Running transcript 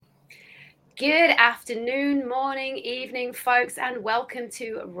Good afternoon, morning, evening, folks, and welcome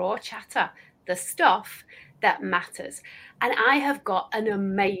to Raw Chatter, the stuff that matters. And I have got an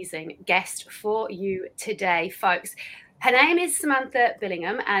amazing guest for you today, folks. Her name is Samantha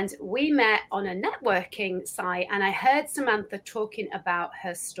Billingham, and we met on a networking site, and I heard Samantha talking about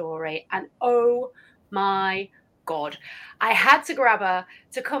her story, and oh my God, I had to grab her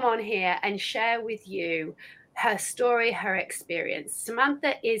to come on here and share with you her story, her experience.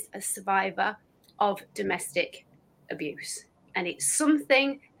 Samantha is a survivor of domestic abuse, and it's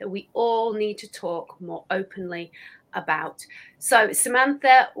something that we all need to talk more openly about. So,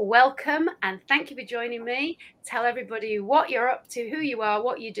 Samantha, welcome and thank you for joining me. Tell everybody what you're up to, who you are,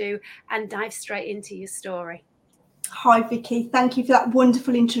 what you do, and dive straight into your story. Hi, Vicky. Thank you for that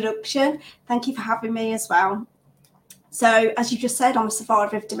wonderful introduction. Thank you for having me as well. So, as you just said, I'm a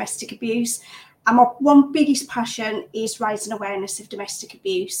survivor of domestic abuse, and my one biggest passion is raising awareness of domestic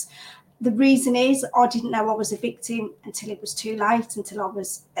abuse. The reason is I didn't know I was a victim until it was too late, until I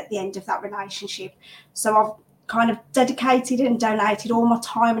was at the end of that relationship. So I've kind of dedicated and donated all my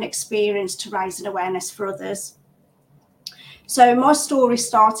time and experience to raising awareness for others. So my story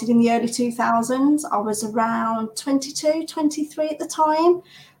started in the early 2000s. I was around 22, 23 at the time.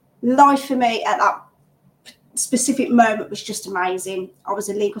 Life for me at that specific moment was just amazing. I was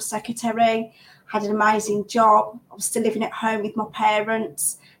a legal secretary, had an amazing job. I was still living at home with my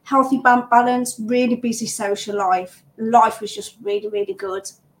parents, healthy bank balance, really busy social life. Life was just really, really good.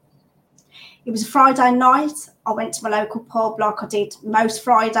 It was a Friday night. I went to my local pub like I did most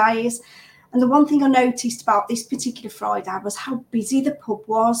Fridays. And the one thing I noticed about this particular Friday was how busy the pub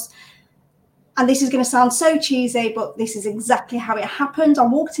was. And this is going to sound so cheesy, but this is exactly how it happened. I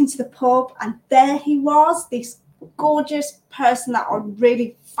walked into the pub and there he was, this gorgeous person that I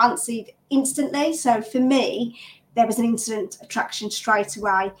really fancied instantly. So for me, there was an instant attraction straight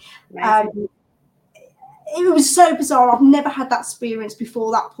away. It was so bizarre. I've never had that experience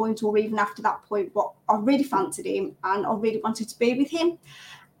before that point or even after that point, but I really fancied him and I really wanted to be with him.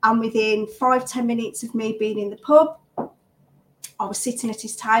 And within 5-10 minutes of me being in the pub, I was sitting at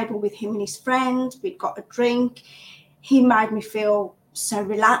his table with him and his friend. We'd got a drink. He made me feel so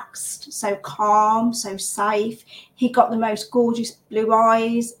relaxed, so calm, so safe. He got the most gorgeous blue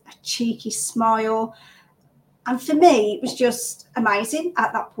eyes, a cheeky smile. And for me, it was just amazing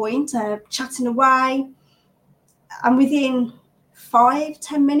at that point, chatting away. And within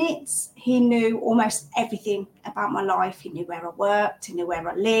 5-10 minutes, he knew almost everything about my life. He knew where I worked, he knew where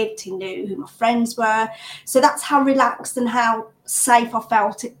I lived, he knew who my friends were. So that's how relaxed and how safe I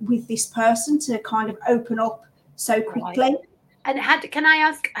felt with this person to kind of open up so quickly. And can I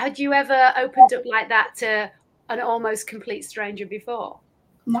ask, had you ever opened up like that to an almost complete stranger before?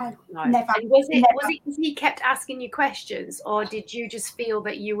 No, never. And was it he kept asking you questions, or did you just feel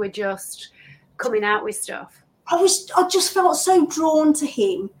that you were just coming out with stuff? I just felt so drawn to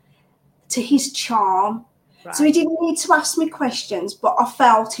him, to his charm. Right. So he didn't need to ask me questions, but I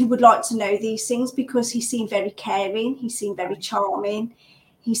felt he would like to know these things because he seemed very caring. He seemed very charming.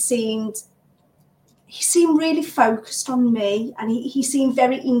 He seemed really focused on me, and he seemed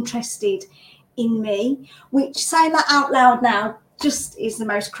very interested in me, which, saying that out loud now, just is the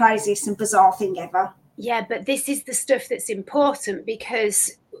most craziest and bizarre thing ever. Yeah, but this is the stuff that's important,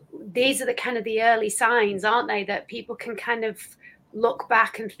 because these are the early signs, aren't they, that people can kind of look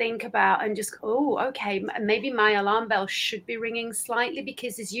back and think about and just, oh, okay, maybe my alarm bell should be ringing slightly,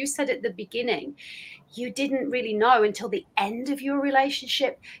 because as you said at the beginning, you didn't really know until the end of your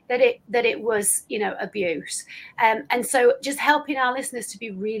relationship that it was, abuse. And so just helping our listeners to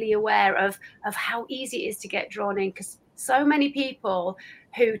be really aware of how easy it is to get drawn in, because so many people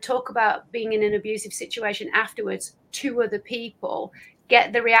who talk about being in an abusive situation afterwards to other people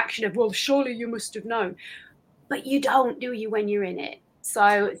get the reaction of, well, surely you must have known. But you don't, do you, when you're in it?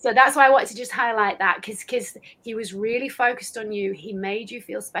 So that's why I wanted to just highlight that, because he was really focused on you. He made you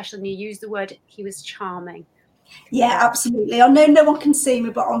feel special, and you used the word, he was charming. Yeah, absolutely. I know no one can see me,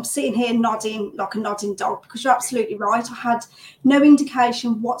 but I'm sitting here nodding like a nodding dog, because you're absolutely right. I had no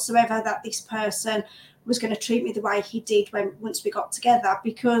indication whatsoever that this person was going to treat me the way he did once we got together,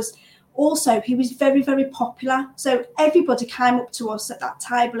 because also he was very, very popular. So everybody came up to us at that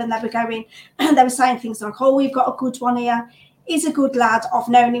table and they were saying things like, oh, we've got a good one here. He's a good lad. I've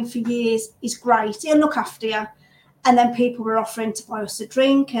known him for years. He's great. He'll look after you. And then people were offering to buy us a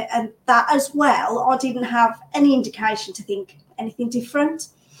drink, and that as well, I didn't have any indication to think anything different.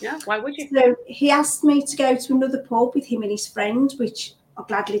 Yeah, why would you? So he asked me to go to another pub with him and his friend, which I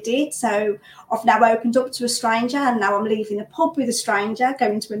gladly did. So I've now opened up to a stranger, and now I'm leaving a pub with a stranger,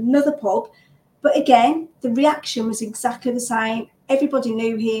 going to another pub. But again, the reaction was exactly the same. Everybody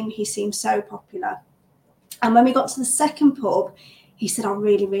knew him. He seemed so popular. And when we got to the second pub, he said, I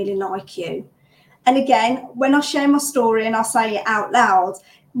really, really like you. And again, when I share my story and I say it out loud,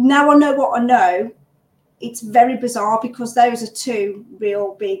 now I know what I know. It's very bizarre because those are two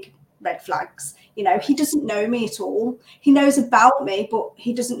real big red flags. You know, he doesn't know me at all. He knows about me, but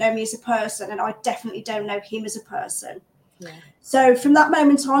he doesn't know me as a person. And I definitely don't know him as a person. Yeah. So from that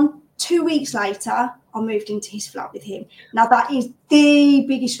moment on, 2 weeks later, I moved into his flat with him. Now, that is the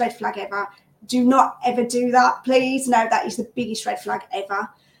biggest red flag ever. Do not ever do that, please. No, that is the biggest red flag ever.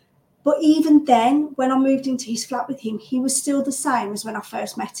 But even then, when I moved into his flat with him, he was still the same as when I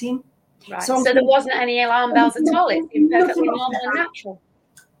first met him. Right. So there wasn't any alarm bells at all. It seemed perfectly normal and natural.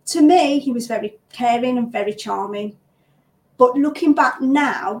 To me, he was very caring and very charming. But looking back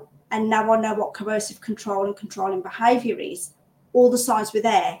now, and now I know what coercive control and controlling behaviour is, all the signs were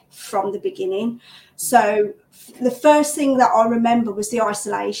there from the beginning. So the first thing that I remember was the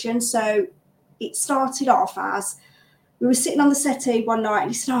isolation. So it started off as we were sitting on the settee one night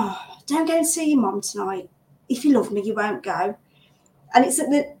and he said, don't go and see your mum tonight. If you love me, you won't go. And it's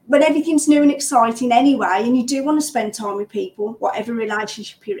when everything's new and exciting anyway, and you do want to spend time with people, whatever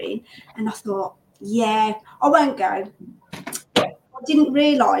relationship you're in. And I thought, yeah, I won't go. I didn't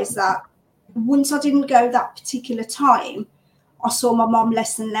realise that once I didn't go that particular time, I saw my mum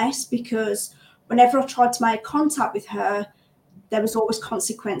less and less, because whenever I tried to make contact with her, there was always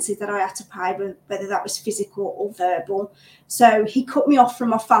consequences that I had to pay, whether that was physical or verbal. So he cut me off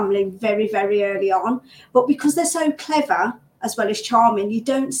from my family very, very early on. But because they're so clever, as well as charming, you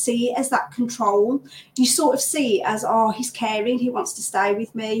don't see it as that control. You sort of see it as, he's caring, he wants to stay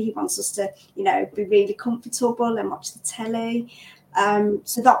with me, he wants us to, be really comfortable and watch the telly.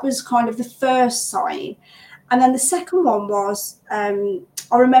 So that was kind of the first sign. And then the second one was, I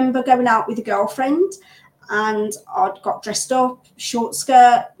remember going out with a girlfriend and I'd got dressed up, short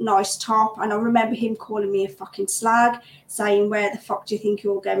skirt, nice top, and I remember him calling me a fucking slag, saying, where the fuck do you think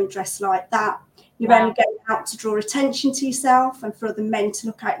you're going dressed like that? You're only going out to draw attention to yourself and for other men to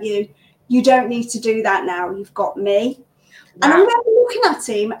look at you. You don't need to do that now. You've got me. Wow. And I remember looking at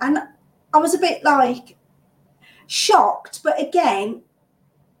him and I was a bit like shocked. But again,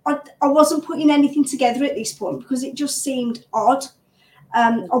 I wasn't putting anything together at this point because it just seemed odd.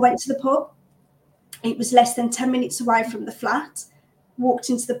 I went to the pub. It was less than 10 minutes away from the flat. Walked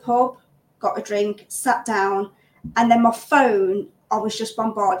into the pub, got a drink, sat down, and then my phone, I was just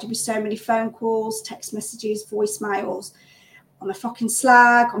bombarded with so many phone calls, text messages, voicemails. I'm a fucking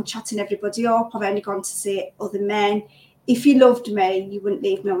slag. I'm chatting everybody up. I've only gone to see other men. If you loved me, you wouldn't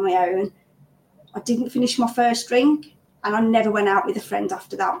leave me on my own. I didn't finish my first drink and I never went out with a friend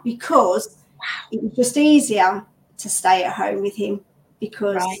after that because it was just easier to stay at home with him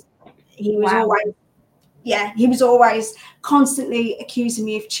because he was always constantly accusing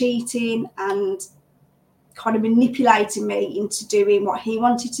me of cheating and kind of manipulating me into doing what he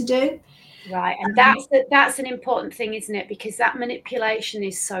wanted to do. Right. And that's an important thing, isn't it? Because that manipulation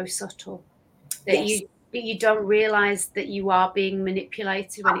is so subtle that you don't realise that you are being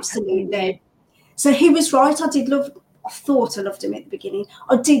manipulated when it's happening. So he was right. I thought I loved him at the beginning.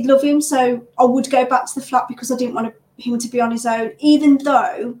 I did love him. So I would go back to the flat because I didn't want him to be on his own, even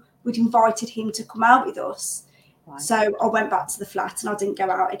though we'd invited him to come out with us. Right. So I went back to the flat and I didn't go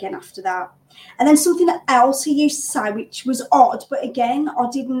out again after that. And then something else he used to say, which was odd, but again, I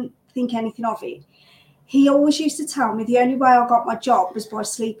didn't think anything of it. He always used to tell me the only way I got my job was by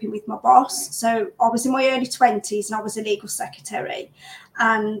sleeping with my boss. So I was in my early 20s and I was a legal secretary.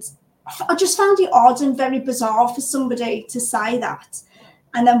 And I just found it odd and very bizarre for somebody to say that.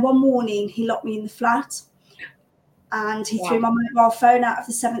 And then one morning he locked me in the flat and he threw my mobile phone out of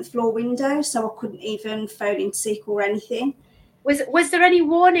the 7th floor window, so I couldn't even phone in sick or anything. Was there any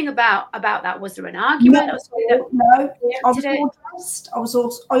warning about that? Was there an argument? No. I was all dressed.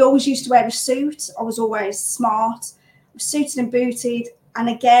 I always used to wear a suit. I was always smart. I was suited and booted. And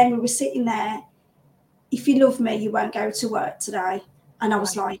again, we were sitting there. If you love me, you won't go to work today. And I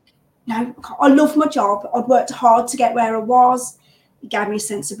was like, no, I love my job. I'd worked hard to get where I was. It gave me a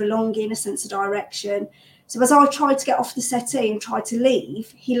sense of belonging, a sense of direction. So as I tried to get off the settee and tried to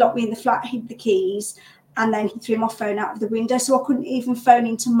leave, he locked me in the flat, hid the keys, and then he threw my phone out of the window. So I couldn't even phone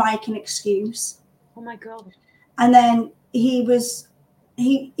in to make an excuse. Oh my God. And then he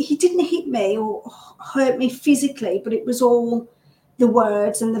didn't hit me or hurt me physically, but it was all the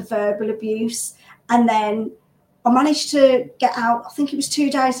words and the verbal abuse. And then I managed to get out. I think it was 2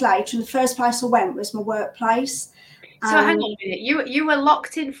 days later, and the first place I went was my workplace. So hang on a minute. You were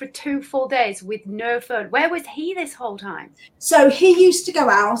locked in for 2 full days with no phone. Where was he this whole time? So he used to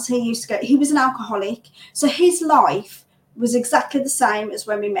go out. He was an alcoholic. So his life was exactly the same as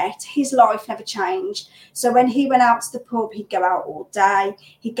when we met. His life never changed. So when he went out to the pub, he'd go out all day.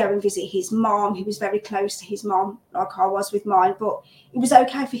 He'd go and visit his mom. He was very close to his mom, like I was with mine. But it was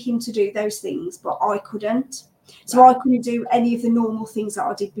okay for him to do those things, but I couldn't. So I couldn't do any of the normal things that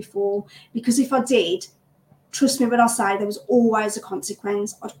I did before, because if I did, trust me when I say there was always a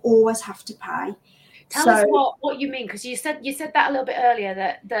consequence. I'd always have to pay. Tell us what you mean, because you said that a little bit earlier,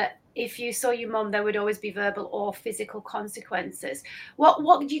 that if you saw your mum, there would always be verbal or physical consequences.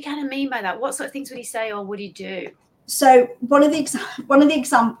 What do you kind of mean by that? What sort of things would he say or would he do? So one of the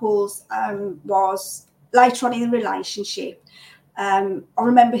examples was later on in the relationship. I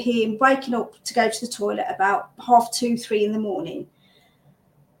remember him waking up to go to the toilet about 2:30, 3 in the morning.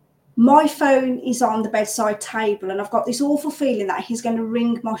 My phone is on the bedside table, and I've got this awful feeling that he's going to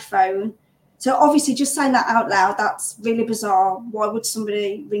ring my phone. So obviously, just saying that out loud, that's really bizarre. Why would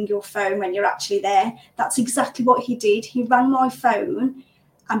somebody ring your phone when you're actually there? That's exactly what he did. He rang my phone,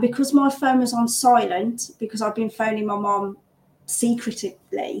 and because my phone was on silent, because I've been phoning my mom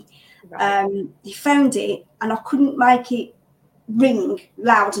secretively, he phoned it, and I couldn't make it ring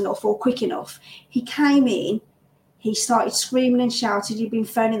loud enough or quick enough. He came in, he started screaming and shouting, "You've been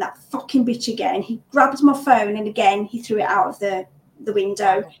phoning that fucking bitch again." He grabbed my phone, and again, he threw it out of the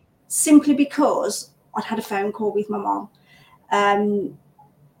window. Simply because I'd had a phone call with my mom.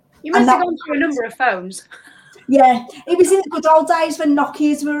 You must have gone through a number of phones. Yeah, it was in the good old days when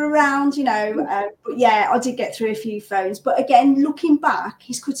Nokias were around, but yeah, I did get through a few phones. But again, looking back,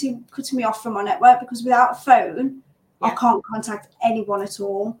 he's cutting me off from my network, because without a phone, I can't contact anyone at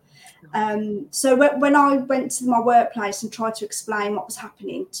all. So when I went to my workplace and tried to explain what was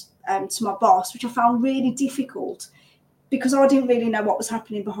happening to my boss, which I found really difficult, because I didn't really know what was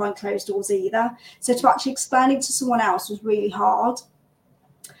happening behind closed doors either. So to actually explain it to someone else was really hard.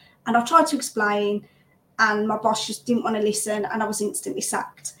 And I tried to explain, and my boss just didn't want to listen, and I was instantly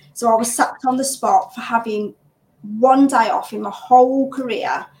sacked. So I was sacked on the spot for having one day off in my whole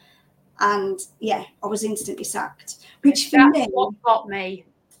career. And yeah, I was instantly sacked. Which for That's me, what got me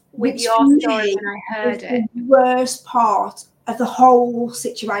with your story when I heard it. The worst part of the whole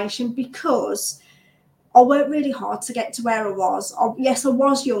situation, because I worked really hard to get to where I was. Yes, I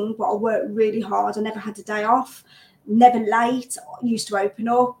was young, but I worked really hard. I never had a day off, never late. I used to open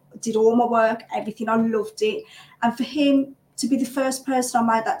up, did all my work, everything. I loved it. And for him to be the first person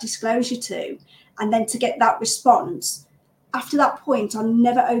I made that disclosure to, and then to get that response, after that point, I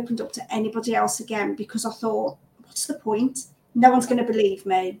never opened up to anybody else again, because I thought, what's the point? No one's going to believe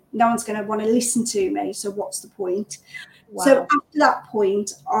me. No one's going to want to listen to me. So what's the point? Wow. So after that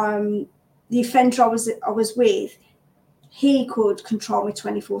point, the offender I was with, he could control me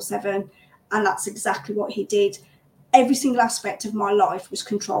 24/7, and that's exactly what he did. Every single aspect of my life was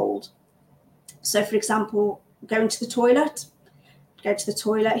controlled. So, for example, going to the toilet,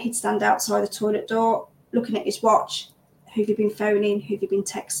 he'd stand outside the toilet door, looking at his watch. Who have you been phoning? Who have you been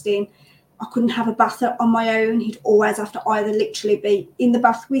texting? I couldn't have a bath on my own. He'd always have to either literally be in the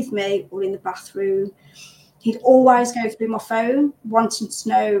bath with me or in the bathroom. He'd always go through my phone, wanting to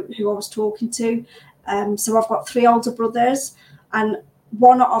know who I was talking to. So I've got 3 older brothers, and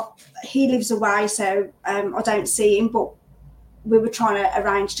he lives away, so I don't see him, but we were trying to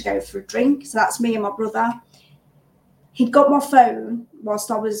arrange to go for a drink. So that's me and my brother. He'd got my phone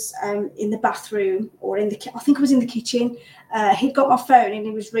whilst I was in the bathroom, or I think I was in the kitchen. He'd got my phone and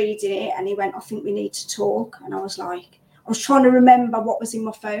he was reading it, and he went, "I think we need to talk." And I was trying to remember what was in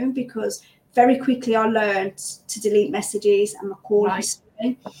my phone, because very quickly I learned to delete messages and my call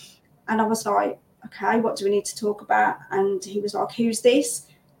history. And I was like, okay, what do we need to talk about? And he was like, "Who's this?"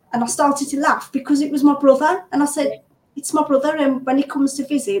 And I started to laugh, because it was my brother. And I said, "It's my brother, and when he comes to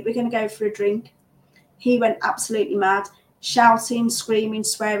visit, we're going to go for a drink." He went absolutely mad, shouting, screaming,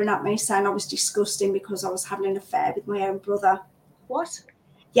 swearing at me, saying I was disgusting because I was having an affair with my own brother. What?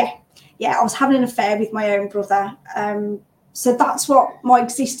 Yeah, I was having an affair with my own brother. So that's what my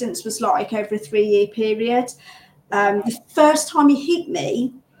existence was like over a 3-year period. The first time he hit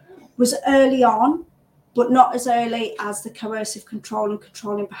me was early on, but not as early as the coercive control and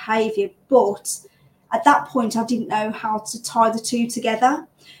controlling behaviour. But at that point, I didn't know how to tie the two together.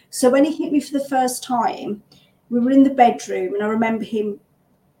 So when he hit me for the first time, we were in the bedroom, and I remember him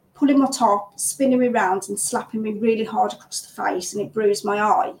pulling my top, spinning me around and slapping me really hard across the face, and it bruised my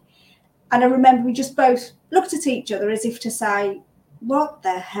eye. And I remember we just both looked at each other as if to say, what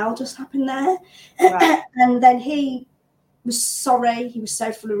the hell just happened there? Right. And then he was sorry. He was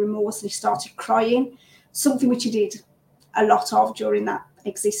so full of remorse, and he started crying, something which he did a lot of during that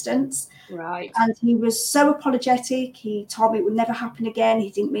existence. Right. And he was so apologetic. He told me it would never happen again.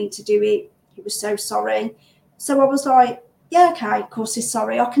 He didn't mean to do it. He was so sorry. So I was like, yeah, okay, of course he's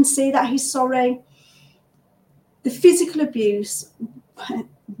sorry. I can see that he's sorry. The physical abuse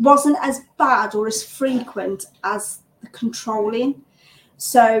wasn't as bad or as frequent as the controlling.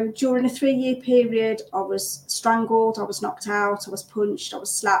 So during a 3-year period, I was strangled, I was knocked out, I was punched, I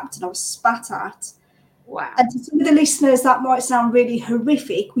was slapped, and I was spat at. Wow. And to some of the listeners, that might sound really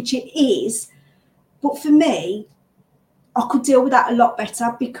horrific, which it is. But for me, I could deal with that a lot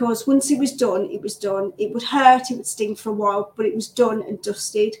better, because once it was done, it was done. It would hurt, it would sting for a while, but it was done and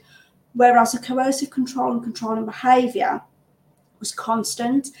dusted. Whereas a coercive control and controlling behaviour was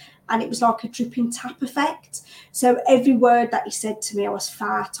constant, and it was like a dripping tap effect. So every word that he said to me, I was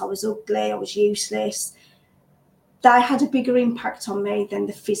fat, I was ugly, I was useless, they had a bigger impact on me than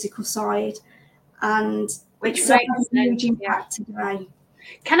the physical side. And which it's makes a huge impact today.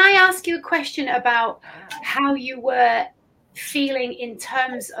 Can I ask you a question about how you were feeling in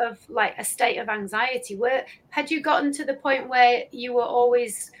terms of like a state of anxiety? Had you gotten to the point where you were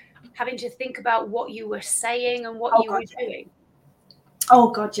always having to think about what you were saying and what you were doing?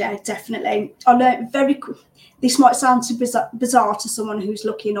 Oh God, yeah, definitely. I learned very quick. This might sound too bizarre to someone who's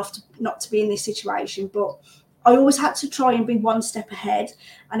lucky enough not to be in this situation, but I always had to try and be one step ahead,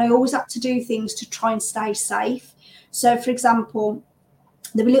 and I always had to do things to try and stay safe. So, for example,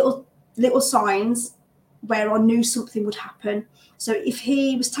 there were little signs where I knew something would happen. So if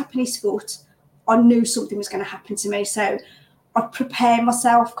he was tapping his foot, I knew something was going to happen to me. So I'd prepare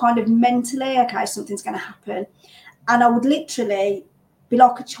myself kind of mentally, okay, something's going to happen. And I would literally be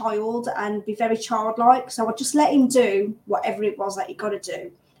like a child and be very childlike. So I'd just let him do whatever it was that he got to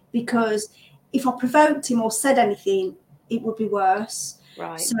do. Because if I provoked him or said anything, it would be worse.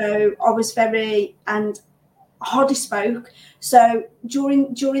 Right. So I was hardly spoke. So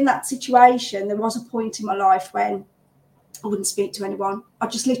during that situation, there was a point in my life when I wouldn't speak to anyone. I'd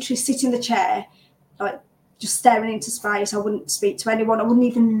just literally sit in the chair, like just staring into space. I wouldn't speak to anyone. I wouldn't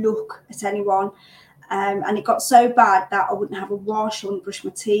even look at anyone. And it got so bad that I wouldn't have a wash, I wouldn't brush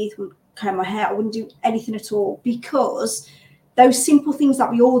my teeth, I wouldn't comb my hair, I wouldn't do anything at all, because those simple things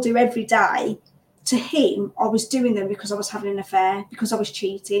that we all do every day, to him, I was doing them because I was having an affair, because I was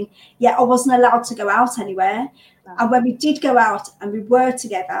cheating, yet I wasn't allowed to go out anywhere. Right. And when we did go out and we were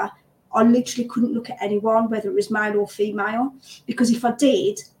together, I literally couldn't look at anyone, whether it was male or female, because if I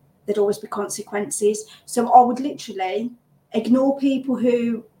did, there'd always be consequences. So I would literally ignore people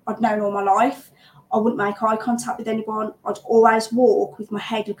who I'd known all my life. I wouldn't make eye contact with anyone. I'd always walk with my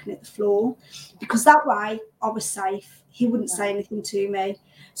head looking at the floor, because that way I was safe. He wouldn't say anything to me.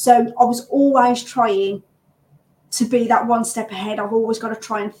 So I was always trying to be that one step ahead. I've always got to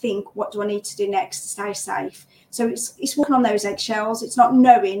try and think, what do I need to do next to stay safe? So it's walking on those eggshells. It's not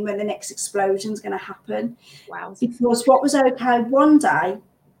knowing when the next explosion is going to happen. Wow. Because what was okay one day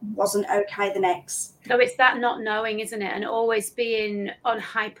wasn't okay the next. So it's that not knowing, isn't it? And always being on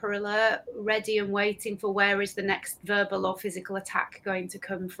hyper alert, ready and waiting for where is the next verbal or physical attack going to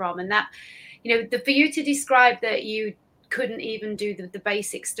come from. And that, for you to describe that you couldn't even do the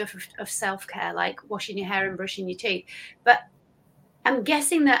basic stuff of self-care, like washing your hair and brushing your teeth. But I'm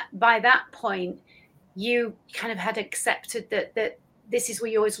guessing that by that point, you kind of had accepted that this is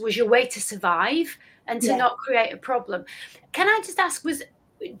was your way to survive and to not create a problem. Can I just ask,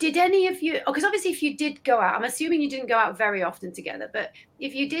 did any of you, because obviously if you did go out, I'm assuming you didn't go out very often together, but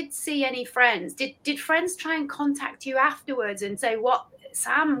if you did see any friends, did friends try and contact you afterwards and say,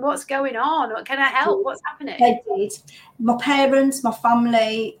 Sam, what's going on? Or can I help? What's happening? They did. My parents, my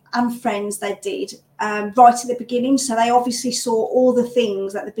family and friends, they did, right at the beginning. So they obviously saw all the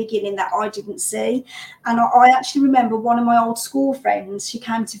things at the beginning that I didn't see. And I actually remember one of my old school friends, she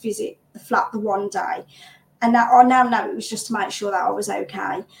came to visit the flat the one day. And I now know it was just to make sure that I was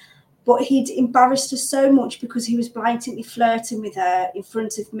okay. But he'd embarrassed her so much because he was blatantly flirting with her in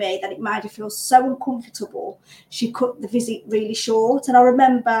front of me that it made her feel so uncomfortable. She cut the visit really short. And I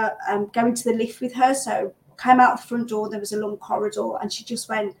remember going to the lift with her. So I came out the front door, there was a long corridor, and she just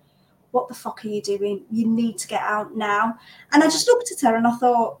went, "What the fuck are you doing? You need to get out now." And I just looked at her and I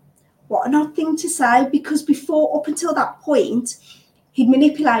thought, what an odd thing to say, because up until that point, he'd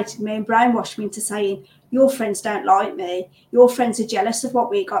manipulated me and brainwashed me into saying, "Your friends don't like me. Your friends are jealous of what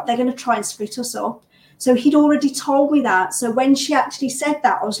we got. They're going to try and split us up." So he'd already told me that. So when she actually said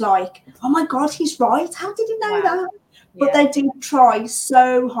that, I was like, oh my God, he's right. How did he know that? But they did try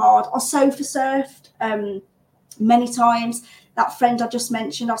so hard. I sofa surfed many times. That friend I just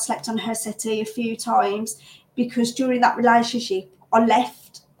mentioned, I slept on her settee a few times, because during that relationship, I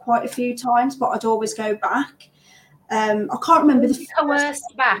left quite a few times, but I'd always go back. I can't remember. Did you coerce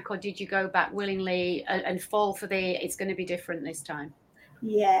back, or did you go back willingly and fall for it's going to be different this time?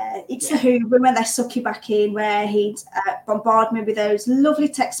 Yeah, it's the Hoover when they suck you back in, where he'd bombard me with those lovely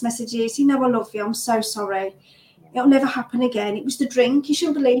text messages. You know, I love you. I'm so sorry. It'll never happen again. It was the drink. You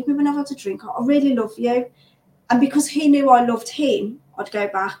shouldn't believe me when I've had a drink. I really love you. And because he knew I loved him, I'd go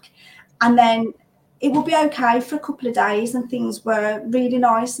back. And then it would be okay for a couple of days and things were really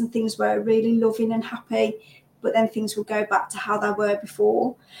nice and things were really loving and happy. But then things would go back to how they were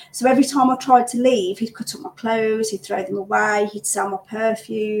before. So every time I tried to leave, he'd cut up my clothes, he'd throw them away, he'd sell my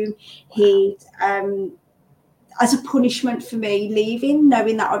perfume, he'd, as a punishment for me leaving,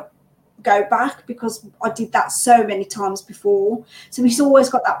 knowing that I'd go back because I did that so many times before. So he's always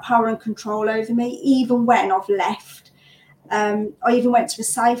got that power and control over me, even when I've left. I even went to a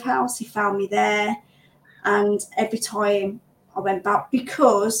safe house, he found me there. And every time I went back,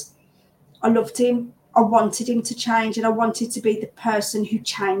 because I loved him, I wanted him to change, and I wanted to be the person who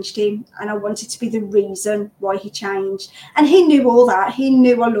changed him, and I wanted to be the reason why he changed. And he knew all that. He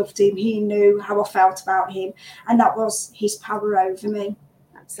knew I loved him. He knew how I felt about him, and that was his power over me.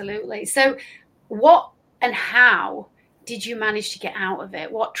 Absolutely. So what and how did you manage to get out of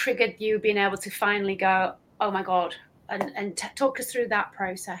it? What triggered you being able to finally go, oh my God, and talk us through that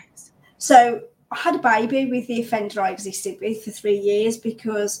process? So I had a baby with the offender I existed with for 3 years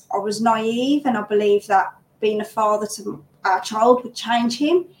because I was naive and I believed that being a father to our child would change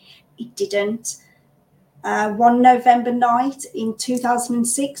him. It didn't. One November night in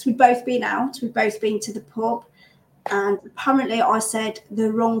 2006, we'd both been out, we'd both been to the pub, and apparently I said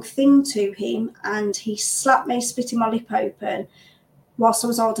the wrong thing to him and he slapped me, splitting my lip open whilst I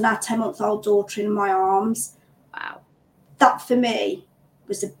was holding our 10-month-old daughter in my arms. Wow. That for me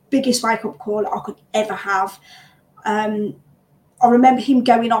was the biggest wake-up call I could ever have. I remember him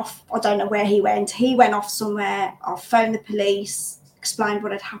going off. I don't know where he went. He went off somewhere. I phoned the police, explained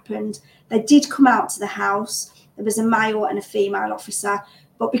what had happened. They did come out to the house. There was a male and a female officer.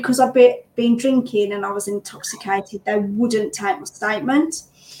 But because I'd been drinking and I was intoxicated, they wouldn't take my statement.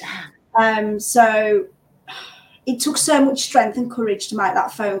 So it took so much strength and courage to make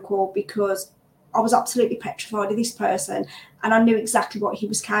that phone call because I was absolutely petrified of this person and I knew exactly what he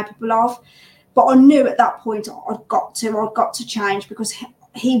was capable of. But I knew at that point I'd got to change because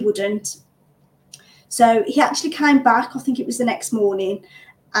he wouldn't. So he actually came back, I think it was the next morning,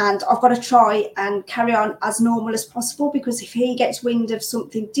 and I've got to try and carry on as normal as possible because if he gets wind of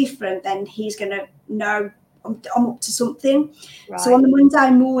something different, then he's going to know I'm up to something. Right. So on the Monday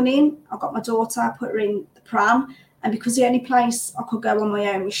morning, I got my daughter, I put her in the pram, and because the only place I could go on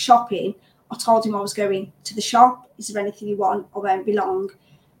my own was shopping, I told him I was going to the shop. Is there anything you want? I won't be long.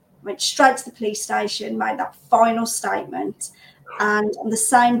 Went straight to the police station, made that final statement. And on the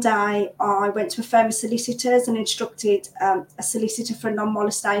same day, I went to a firm of solicitors and instructed a solicitor for a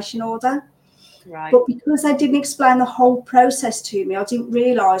non-molestation order. Right. But because they didn't explain the whole process to me, I didn't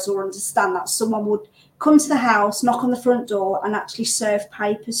realise or understand that someone would come to the house, knock on the front door and actually serve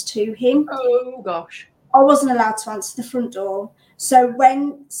papers to him. Oh, gosh. I wasn't allowed to answer the front door. So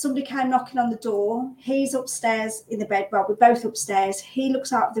when somebody came knocking on the door, he's upstairs in the bed. Well, we're both upstairs. He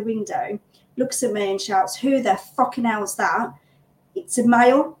looks out of the window, looks at me and shouts, "Who the fucking hell's that?" It's a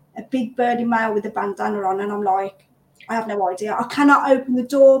male, a big burly male with a bandana on. And I'm like, I have no idea. I cannot open the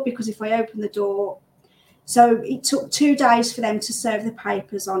door because if I open the door. So it took 2 days for them to serve the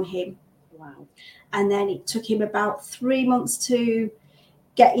papers on him. Wow. And then it took him about 3 months to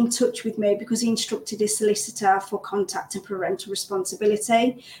get in touch with me because he instructed his solicitor for contact and parental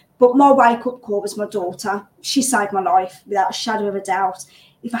responsibility. But my wake-up call was my daughter. She saved my life without a shadow of a doubt.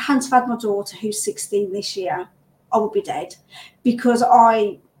 If I hadn't had my daughter, who's 16 this year, I would be dead because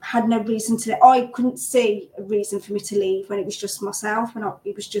I had no reason to. I couldn't see a reason for me to leave when it was just myself, when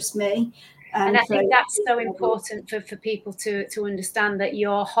it was just me. And I think that's so important for people to understand that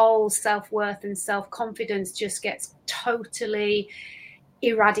your whole self-worth and self-confidence just gets totally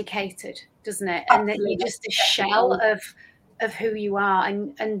eradicated, doesn't it? And that you're just a shell of who you are,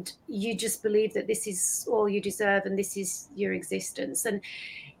 and you just believe that this is all you deserve and this is your existence. And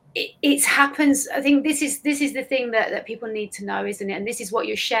it happens. I think this is the thing that people need to know, isn't it? And this is what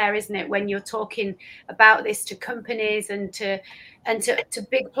you share, isn't it, when you're talking about this to companies and to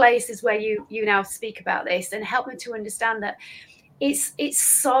big places where you now speak about this and help them to understand that it's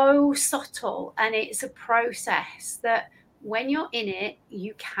so subtle and it's a process that when you're in it,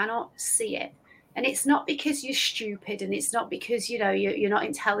 you cannot see it. And it's not because you're stupid and it's not because, you're not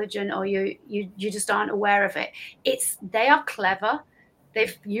intelligent or you just aren't aware of it. They are clever.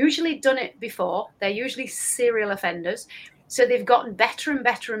 They've usually done it before. They're usually serial offenders. So they've gotten better and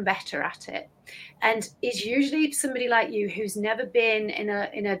better and better at it. And it's usually somebody like you who's never been in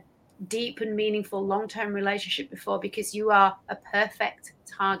a deep and meaningful long-term relationship before, because you are a perfect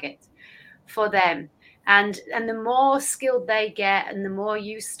target for them. And the more skilled they get and the more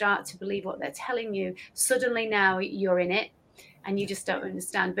you start to believe what they're telling you, suddenly now you're in it and you just don't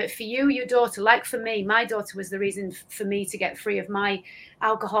understand. But for you, your daughter, like for me, my daughter was the reason for me to get free of my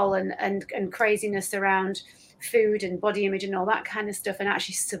alcohol and craziness around food and body image and all that kind of stuff, and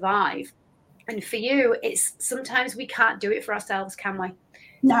actually survive. And for you, it's sometimes we can't do it for ourselves, can we?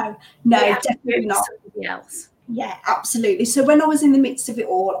 No, definitely not. Somebody else. Yeah, absolutely. So when I was in the midst of it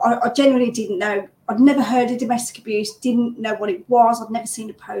all, I genuinely didn't know. I'd never heard of domestic abuse, didn't know what it was. I'd never seen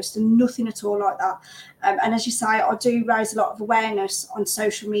a post and nothing at all like that. And as you say, I do raise a lot of awareness on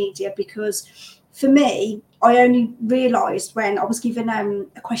social media, because for me, I only realised when I was given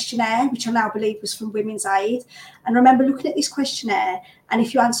a questionnaire, which I now believe was from Women's Aid. And I remember looking at this questionnaire, and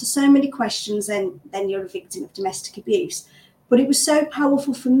if you answer so many questions, then you're a victim of domestic abuse. But it was so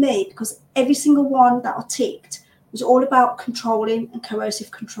powerful for me because every single one that I ticked was all about controlling and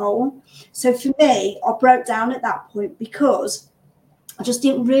coercive control. So for me, I broke down at that point because I just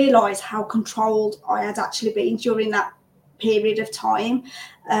didn't realise how controlled I had actually been during that period of time.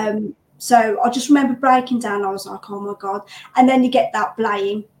 So I just remember breaking down. I was like, oh my God. And then you get that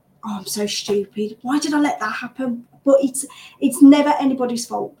blame. Oh, I'm so stupid. Why did I let that happen? But it's never anybody's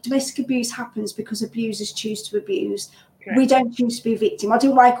fault. Domestic abuse happens because abusers choose to abuse. Correct. We don't choose to be a victim. I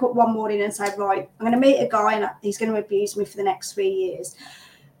didn't wake up one morning and say, right, I'm going to meet a guy and he's going to abuse me for the next 3 years.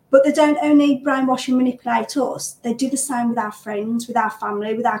 But they don't only brainwash and manipulate us. They do the same with our friends, with our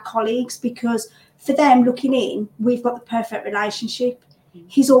family, with our colleagues, because for them looking in, we've got the perfect relationship.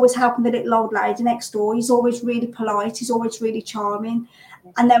 He's always helping the little old lady next door. He's always really polite. He's always really charming.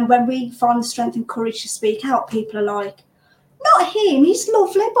 And then when we find the strength and courage to speak out, people are like, not him, he's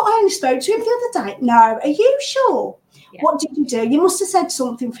lovely, but I only spoke to him the other day. No, are you sure? Yeah. What did you do? You must have said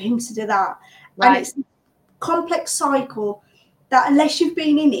something for him to do that. Right. And it's a complex cycle that unless you've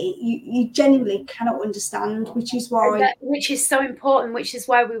been in it, you genuinely cannot understand, which is why... Which is so important, which is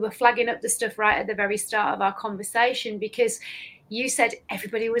why we were flagging up the stuff right at the very start of our conversation, because you said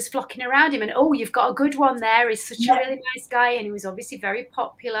everybody was flocking around him and, oh, you've got a good one there. He's such a really nice guy and he was obviously very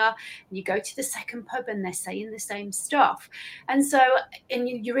popular. And you go to the second pub and they're saying the same stuff. And so, and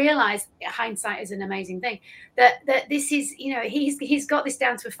you realise, hindsight is an amazing thing, that this is, you know, he's got this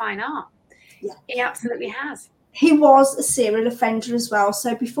down to a fine art. Yeah. He absolutely has. He was a serial offender as well.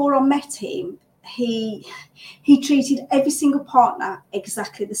 So before I met him, he treated every single partner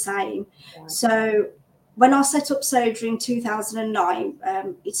exactly the same. Right. So when I set up Soda in 2009,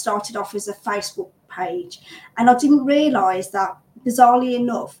 it started off as a Facebook page. And I didn't realise that, bizarrely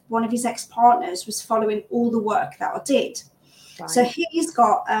enough, one of his ex-partners was following all the work that I did. Right. So he's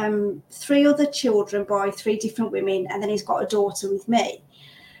got 3 other children by 3 different women, and then he's got a daughter with me.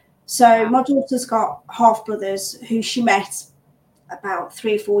 So my daughter's got half-brothers who she met about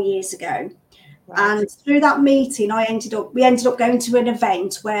 3 or 4 years ago. Right. And through that meeting, we ended up going to an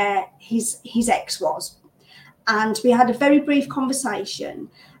event where his ex was. And we had a very brief conversation.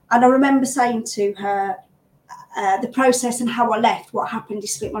 And I remember saying to her the process and how I left, what happened. He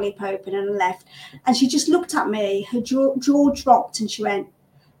split my lip open and I left. And she just looked at me, her jaw dropped, and she went,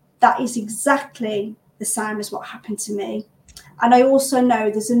 that is exactly the same as what happened to me. And I also know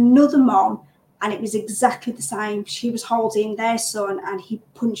there's another mom, and it was exactly the same. She was holding their son and he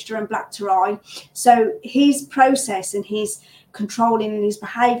punched her and blacked her eye. So his process and his controlling and his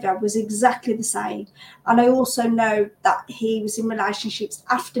behaviour was exactly the same. And I also know that he was in relationships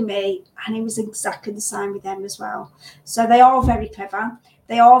after me and he was exactly the same with them as well. So they are very clever.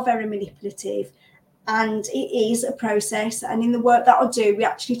 They are very manipulative. And it is a process. And in the work that I do, we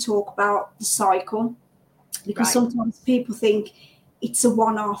actually talk about the cycle. Because sometimes people think it's a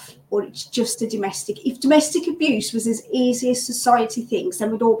one-off or it's just a domestic. If domestic abuse was as easy as society thinks,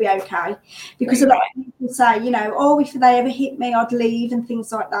 then we'd all be okay. Because a lot of people say, you know, oh, if they ever hit me, I'd leave and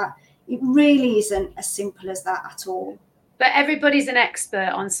things like that. It really isn't as simple as that at all. But everybody's an expert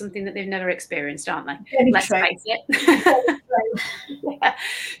on something that they've never experienced, aren't they? Very Let's true. face it. Yeah.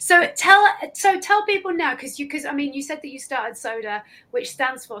 So tell people now, because I mean, you said that you started SODA, which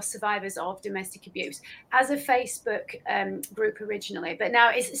stands for Survivors of Domestic Abuse, as a Facebook group originally, but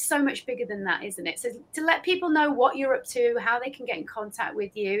now it's so much bigger than that, isn't it? So to let people know what you're up to, how they can get in contact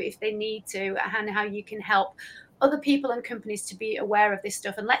with you if they need to, and how you can help other people and companies to be aware of this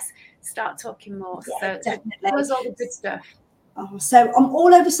stuff. And let's start talking more. Yeah, so tell us all the good stuff. So I'm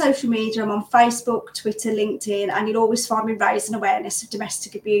all over social media. I'm on Facebook, Twitter, LinkedIn, and you'll always find me raising awareness of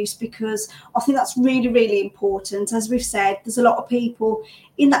domestic abuse, because I think that's really, really important. As we've said, there's a lot of people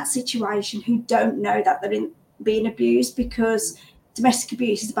in that situation who don't know that they're being abused, because domestic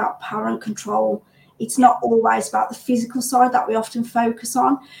abuse is about power and control. It's not always about the physical side that we often focus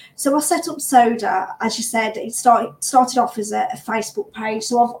on. So I set up Soda, as you said, it started off as a Facebook page.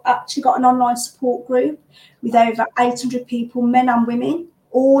 So I've actually got an online support group with over 800 people, men and women,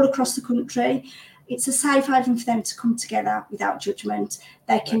 all across the country. It's a safe haven for them to come together without judgment.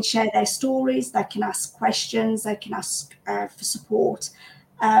 They can share their stories, they can ask questions, they can ask for support.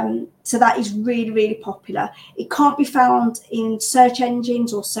 So that is really, really popular. It can't be found in search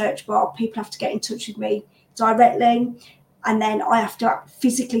engines or search bar. People have to get in touch with me directly, and then I have to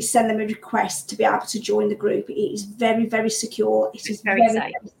physically send them a request to be able to join the group. It is very, very secure. It is very,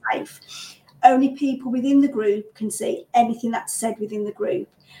 very safe. Only people within the group can see anything that's said within the group.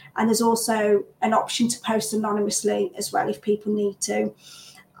 And there's also an option to post anonymously as well if people need to.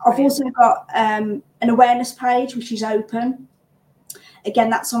 I've also got an awareness page, which is open. Again,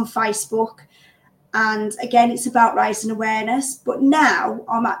 that's on Facebook. And again, it's about raising awareness. But now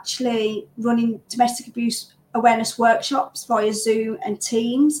I'm actually running domestic abuse awareness workshops via Zoom and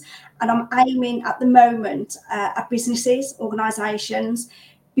Teams. And I'm aiming at the moment at businesses, organisations,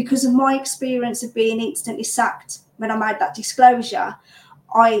 because of my experience of being instantly sacked when I made that disclosure.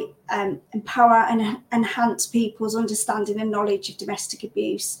 I empower and enhance people's understanding and knowledge of domestic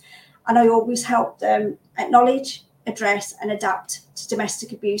abuse. And I always help them acknowledge, address and adapt to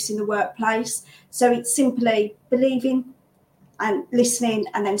domestic abuse in the workplace. So it's simply believing and listening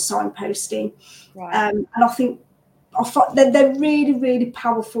and then signposting. Right. And I think they're really, really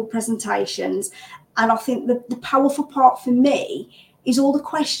powerful presentations. And I think the powerful part for me is all the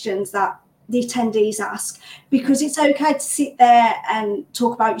questions that the attendees ask, because it's okay to sit there and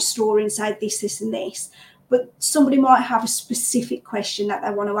talk about your story and say this and this, but somebody might have a specific question that they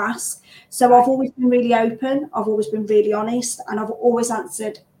want to ask. So I've always been really open, I've always been really honest, and I've always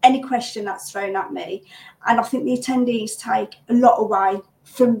answered any question that's thrown at me. And I think the attendees take a lot away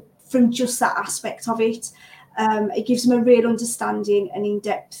from just that aspect of it. It gives them a real understanding and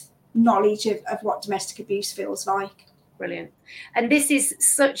in-depth knowledge of what domestic abuse feels like. Brilliant. And this is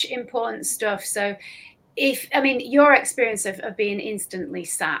such important stuff. So your experience of being instantly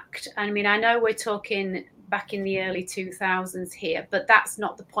sacked, I know we're talking back in the early 2000s here, but that's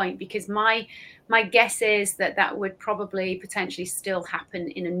not the point, because my guess is that would probably potentially still happen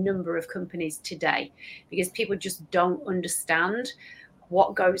in a number of companies today, because people just don't understand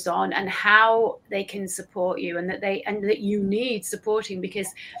what goes on and how they can support you, and that you need supporting, because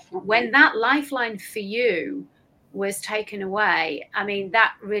when that lifeline for you was taken away,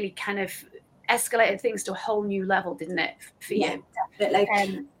 that really kind of escalated things to a whole new level, didn't it, for you?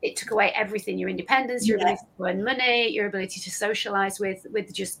 Definitely. It took away everything: your independence, your ability to earn money, your ability to socialize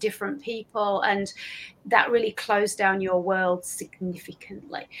with just different people, and that really closed down your world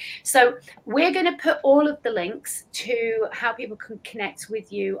significantly. So we're going to put all of the links to how people can connect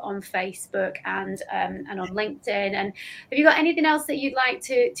with you on Facebook and on LinkedIn. And have you got anything else that you'd like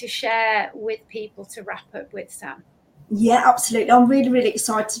to share with people to wrap up with, Sam? Yeah, absolutely. I'm really, really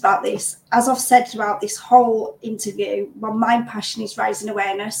excited about this. As I've said throughout this whole interview, my main passion is raising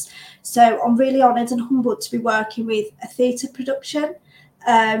awareness. So I'm really honoured and humbled to be working with a theatre production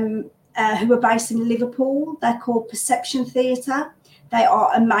who are based in Liverpool. They're called Perception Theatre. They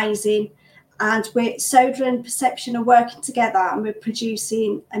are amazing. And Soda and Perception are working together, and we're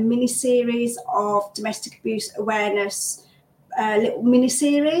producing a mini-series of domestic abuse awareness, little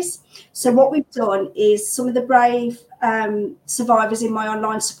mini-series. So what we've done is some of the brave survivors in my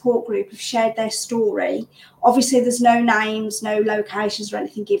online support group have shared their story. Obviously, there's no names, no locations or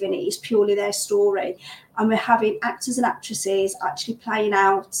anything given. It is purely their story. And we're having actors and actresses actually playing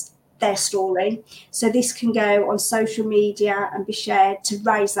out their story. So this can go on social media and be shared to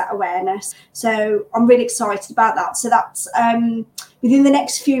raise that awareness. So I'm really excited about that. So that's within the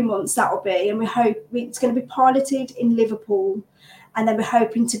next few months, that'll be, and we hope it's going to be piloted in Liverpool, and then we're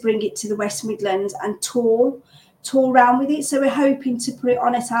hoping to bring it to the West Midlands and tour around with it. So we're hoping to put it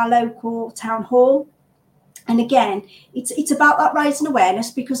on at our local town hall. And again, it's about that raising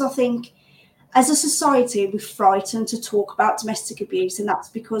awareness, because I think as a society, we're frightened to talk about domestic abuse, and that's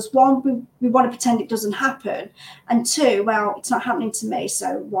because, one, we want to pretend it doesn't happen, and two, well, it's not happening to me,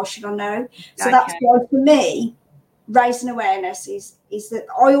 so why should I know? So that's why, for me, raising awareness is that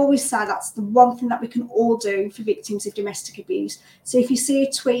I always say that's the one thing that we can all do for victims of domestic abuse. So if you see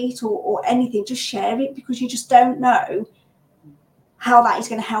a tweet or anything, just share it, because you just don't know how that is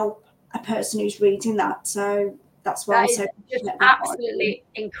going to help a person who's reading that. So that's why that is just absolutely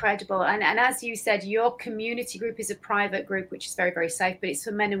incredible. And as you said, your community group is a private group, which is very, very safe, but it's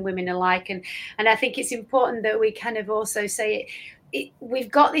for men and women alike. And I think it's important that we kind of also say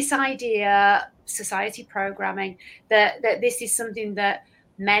we've got this idea, society programming, that this is something that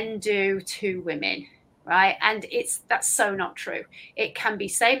men do to women, right? And that's so not true. It can be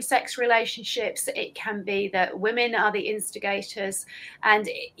same-sex relationships. It can be that women are the instigators, and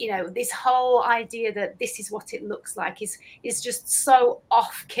this whole idea that this is what it looks like is just so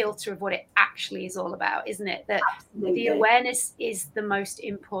off kilter of what it actually is all about, isn't it? That Absolutely. the awareness is the most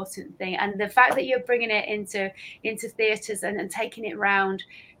important thing, and the fact that you're bringing it into theatres and taking it around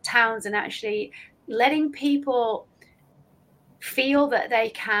towns and actually letting people feel that they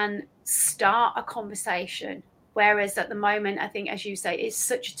can start a conversation. Whereas at the moment, I think, as you say, it's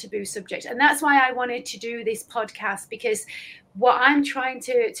such a taboo subject. And that's why I wanted to do this podcast, because what I'm trying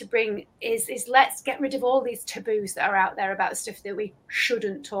to bring is let's get rid of all these taboos that are out there about stuff that we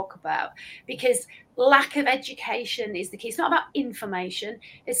shouldn't talk about, because lack of education is the key. It's not about information,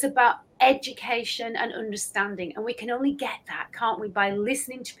 it's about education and understanding. And we can only get that, can't we, by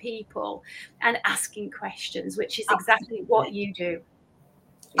listening to people and asking questions, which is exactly what you do.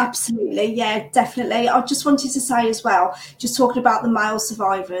 Yeah. Absolutely, yeah, definitely. I just wanted to say as well, just talking about the male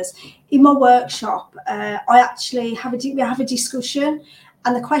survivors, in my workshop, I actually we have a discussion,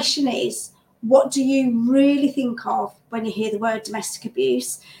 and the question is, what do you really think of when you hear the word domestic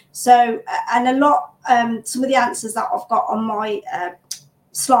abuse? So, and a lot, some of the answers that I've got on my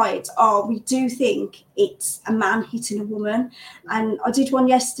slides are, we do think it's a man hitting a woman. And I did one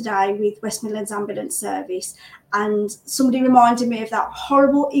yesterday with West Midlands Ambulance Service, and somebody reminded me of that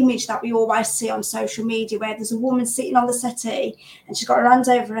horrible image that we always see on social media, where there's a woman sitting on the settee and she's got her hands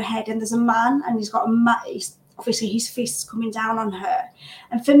over her head, and there's a man and he's got obviously his fists coming down on her.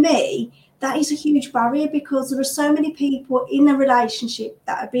 And for me, that is a huge barrier, because there are so many people in a relationship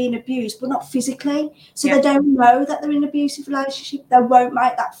that are being abused, but not physically. So they don't know that they're in an abusive relationship. They won't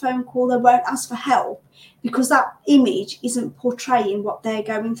make that phone call. They won't ask for help, because that image isn't portraying what they're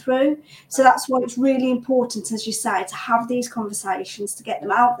going through. So that's why it's really important, as you say, to have these conversations, to get them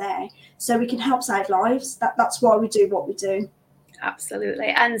out there so we can help save lives. That's why we do what we do. Absolutely.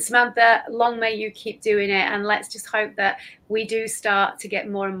 And Samantha, long may you keep doing it. And let's just hope that we do start to get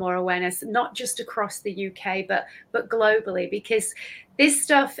more and more awareness, not just across the UK, but globally, because this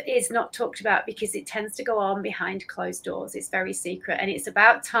stuff is not talked about because it tends to go on behind closed doors. It's very secret. And it's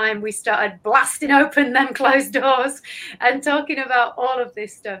about time we started blasting open them closed doors and talking about all of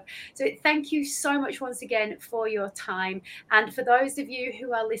this stuff. So thank you so much once again for your time. And for those of you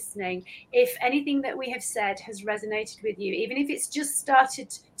who are listening, if anything that we have said has resonated with you, even if it's just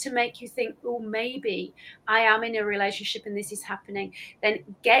started to make you think, oh, maybe I am in a relationship and this is happening, then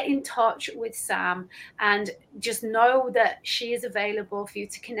get in touch with Sam and just know that she is available for you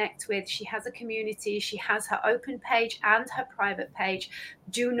to connect with. She has a community. She has her open page and her private page.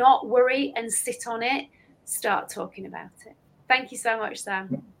 Do not worry and sit on it. Start talking about it. Thank you so much,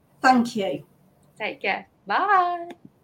 Sam. Thank you. Take care. Bye.